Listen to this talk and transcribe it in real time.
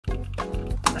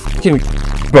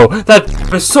Bro, that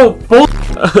is so bull.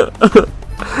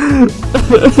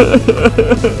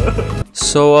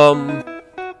 So,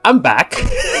 I'm back.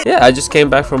 Yeah, I just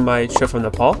came back from my trip from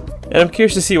Nepal, and I'm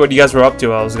curious to see what you guys were up to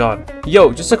while I was gone.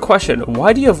 Yo, just a question.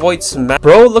 Why do you avoid Smash?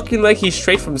 Bro, looking like he's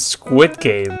straight from Squid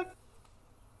Game.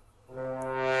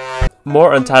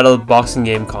 More untitled boxing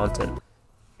game content.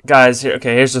 Guys,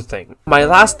 here's the thing. My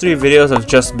last 3 videos have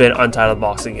just been untitled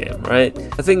boxing game, right?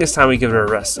 I think it's time we give it a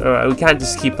rest. We can't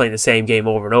just keep playing the same game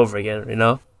over and over again, you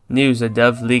know? News, the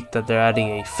dev leaked that they're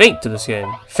adding a feint to this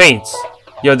game. Feints.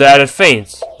 Yo, they added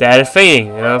feints. They added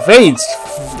feinting, you know? Feints!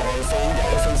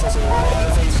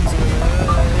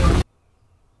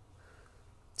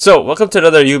 So, welcome to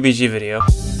another UBG video.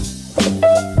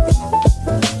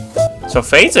 So,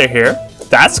 feints are here.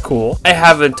 That's cool. I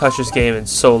haven't touched this game in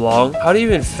so long. How do you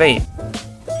even feint?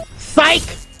 Psych!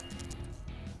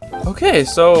 Okay,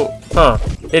 so,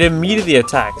 it immediately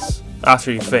attacks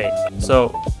after you feint.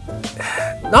 So,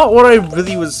 not what I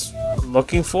really was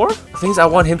looking for. The thing is, I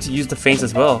want him to use the feints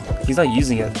as well. He's not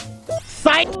using it.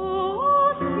 Psych!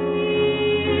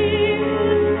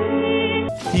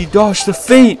 He dodged the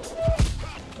feint!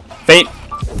 Feint!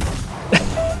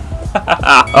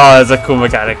 Oh, that's a cool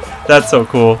mechanic. That's so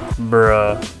cool.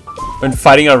 Bruh. When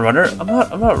fighting a runner? I'm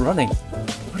not running.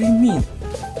 What do you mean?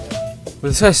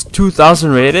 Well, this guy's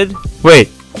 2,000 rated? Wait,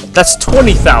 that's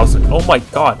 20,000. Oh my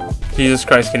god. Jesus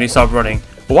Christ, can you stop running?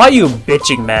 Why are you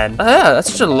bitching, man? Ah,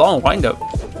 that's such a long windup.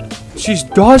 She's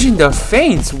dodging the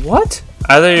feints. What?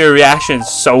 Either your reaction is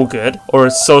so good, or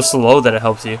it's so slow that it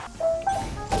helps you.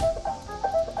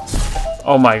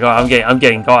 Oh my god, I'm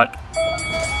getting caught.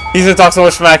 He's gonna talk so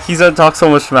much smack. He's gonna talk so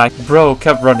much smack. Bro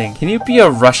kept running. Can you be a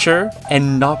rusher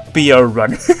and not be a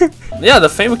runner? Yeah, the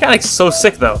feint mechanic's so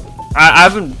sick though. I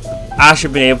haven't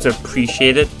actually been able to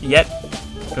appreciate it yet.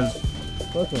 Cause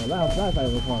first of all, that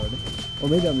fight was hard. Or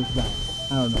maybe I'm just bad.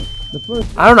 I don't know.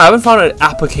 I don't know. I haven't found an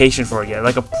application for it yet,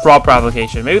 like a proper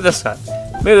application. Maybe this guy.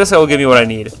 Maybe this guy will give me what I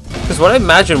need. Because what I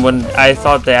imagined when I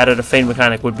thought they added a feint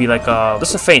mechanic would be like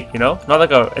just a feint, you know, not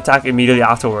like a attack immediately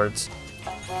afterwards.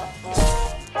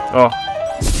 Oh.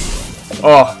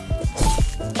 Oh.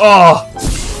 Oh.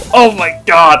 Oh my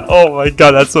god. Oh my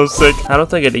god, that's so sick. I don't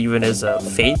think it even is a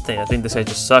feint thing. I think this guy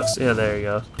just sucks. Yeah, there you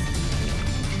go.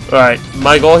 Alright,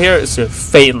 my goal here is to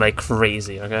feint like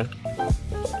crazy, okay?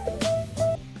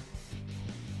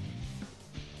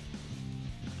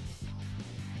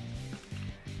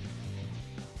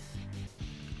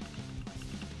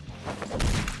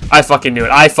 I fucking knew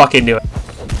it. I fucking knew it.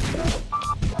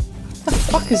 What the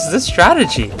fuck is this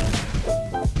strategy?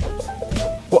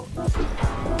 What?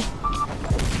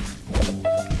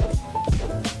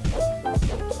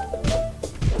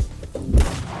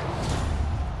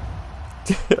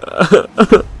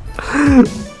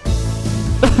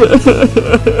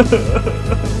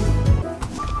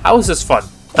 How was this fun?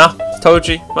 Huh?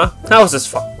 Toji? Huh? How was this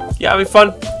fun? You having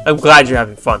fun? I'm glad you're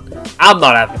having fun. I'm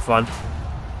not having fun.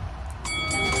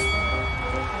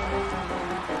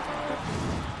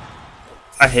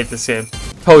 I hate this game.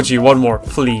 Toji, one more,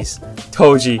 please.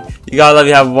 Toji, you gotta let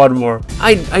me have one more.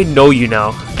 I know you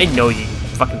now. I know you, you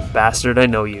fucking bastard. I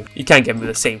know you. You can't get me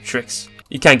the same tricks.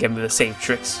 You can't get me the same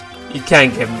tricks. You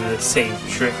can't get me the same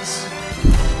tricks.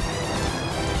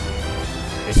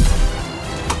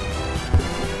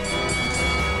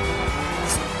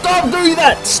 Stop doing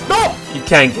that! Stop! You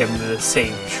can't get me the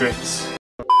same tricks.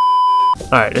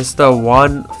 Alright, this is the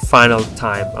one final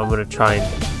time I'm gonna try and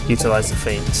utilize the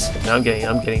feints. Now I'm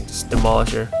getting just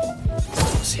demolished here.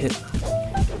 Just hit.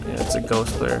 Yeah, it's a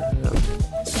ghost player. Yeah.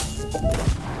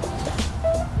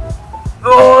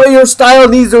 Oh, your style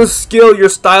needs no skill. Your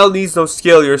style needs no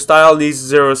skill. Your style needs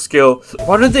 0 skill.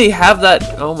 Why do they have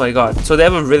that? Oh my god. So they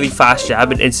have a really fast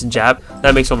jab, an instant jab.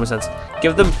 That makes so much sense.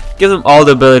 Give them all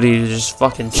the ability to just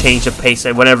fucking change the pace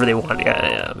whenever they want.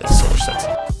 Yeah, it makes so much sense.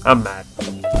 I'm mad.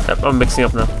 Yep, I'm mixing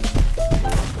up now.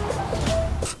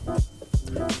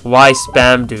 Why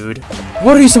spam, dude?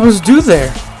 What are you supposed to do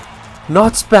there?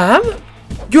 Not spam?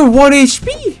 You're 1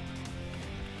 HP!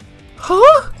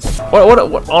 Huh?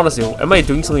 What, honestly, am I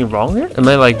doing something wrong here? Am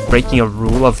I like breaking a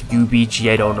rule of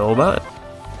UBG I don't know about?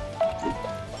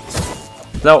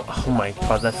 No, oh my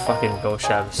god, that fucking ghost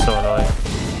jab is so annoying.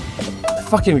 That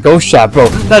fucking ghost jab, bro.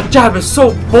 That jab is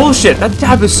so bullshit. That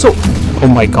jab is so... Oh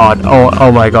my god,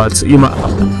 oh my god. So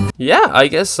yeah, I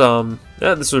guess, yeah,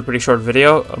 this was a pretty short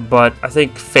video, but I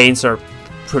think feints are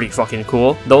pretty fucking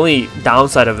cool. The only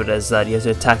downside of it is that you have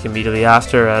to attack immediately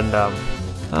after, and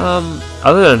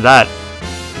other than that,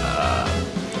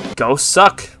 ghosts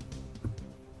suck.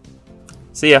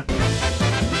 See ya.